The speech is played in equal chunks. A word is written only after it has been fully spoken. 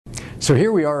So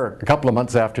here we are a couple of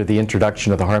months after the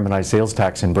introduction of the harmonized sales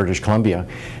tax in British Columbia,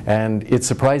 and it's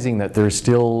surprising that there's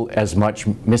still as much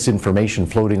misinformation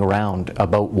floating around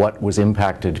about what was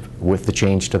impacted with the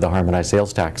change to the harmonized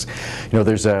sales tax. You know,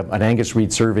 there's an Angus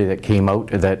Reid survey that came out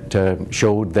that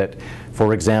showed that,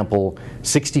 for example,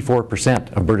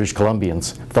 64% of British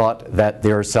Columbians thought that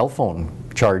their cell phone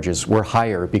charges were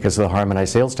higher because of the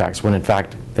harmonized sales tax, when in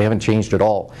fact they haven't changed at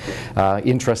all.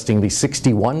 Interestingly,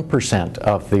 61%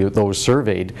 of those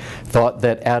surveyed thought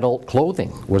that adult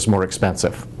clothing was more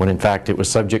expensive, when in fact it was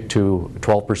subject to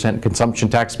 12% consumption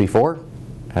tax before,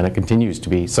 and it continues to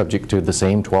be subject to the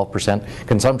same 12%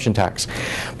 consumption tax.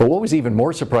 But what was even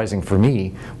more surprising for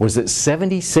me was that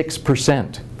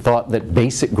 76% thought that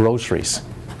basic groceries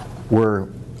were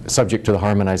subject to the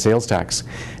harmonized sales tax.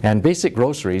 And basic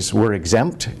groceries were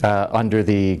exempt under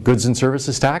the goods and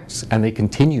services tax, and they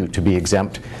continue to be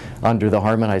exempt under the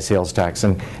harmonized sales tax.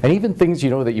 And even things,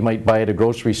 you know, that you might buy at a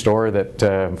grocery store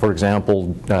that, for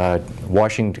example,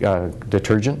 washing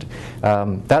detergent,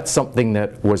 that's something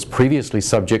that was previously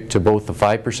subject to both the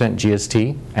 5%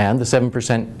 GST and the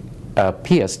 7%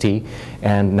 PST,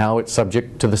 and now it's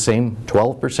subject to the same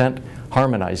 12%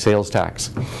 harmonized sales tax.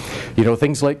 You know,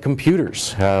 things like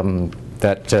computers,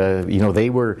 that you know,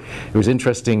 it was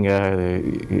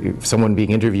interesting, someone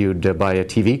being interviewed by a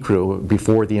TV crew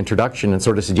before the introduction and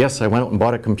sort of said, yes, I went out and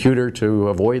bought a computer to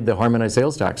avoid the harmonized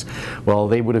sales tax. Well,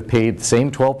 they would have paid the same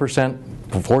 12%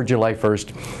 before July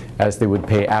 1st as they would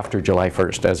pay after July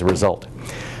 1st as a result.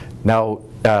 Now,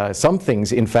 some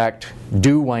things, in fact,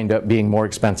 do wind up being more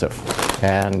expensive.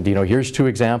 And, you know, here's two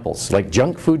examples. Like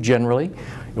junk food generally,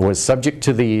 it was subject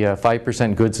to the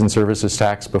 5% goods and services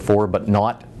tax before, but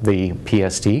not the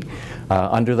PST.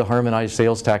 Under the harmonized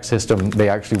sales tax system, they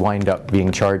actually wind up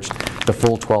being charged the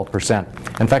full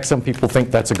 12%. In fact, some people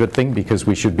think that's a good thing because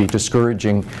we should be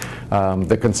discouraging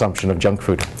the consumption of junk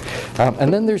food.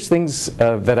 And then there's things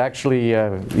that actually,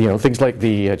 you know, things like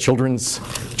the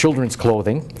children's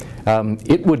clothing.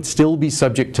 It would still be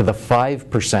subject to the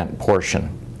 5%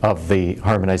 portion of the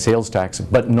harmonized sales tax,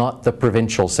 but not the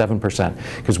provincial 7%,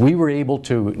 because we were able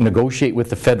to negotiate with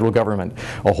the federal government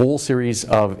a whole series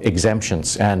of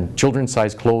exemptions, and children's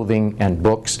size clothing and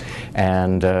books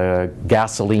and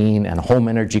gasoline and home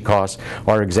energy costs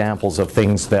are examples of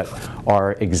things that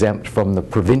are exempt from the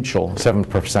provincial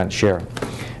 7% share.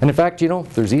 And in fact, you know,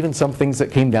 there's even some things that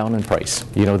came down in price.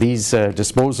 You know, these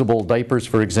disposable diapers,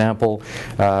 for example,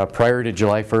 prior to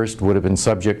July 1st would have been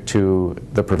subject to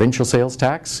the provincial sales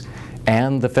tax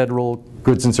and the federal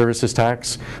goods and services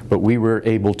tax, but we were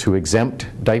able to exempt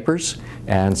diapers,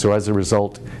 and so as a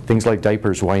result, things like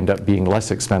diapers wind up being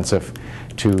less expensive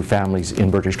to families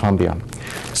in British Columbia.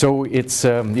 So it's,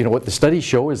 you know, what the studies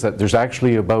show is that there's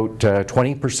actually about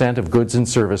 20% of goods and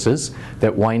services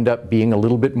that wind up being a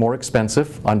little bit more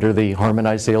expensive under the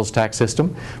harmonized sales tax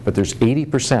system, but there's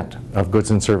 80% of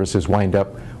goods and services wind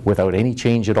up without any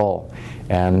change at all.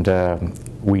 And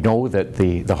we know that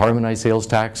the harmonized sales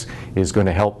tax is going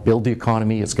to help build the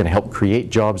economy, it's going to help create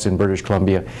jobs in British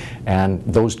Columbia, and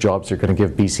those jobs are going to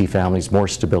give BC families more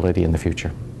stability in the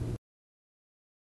future.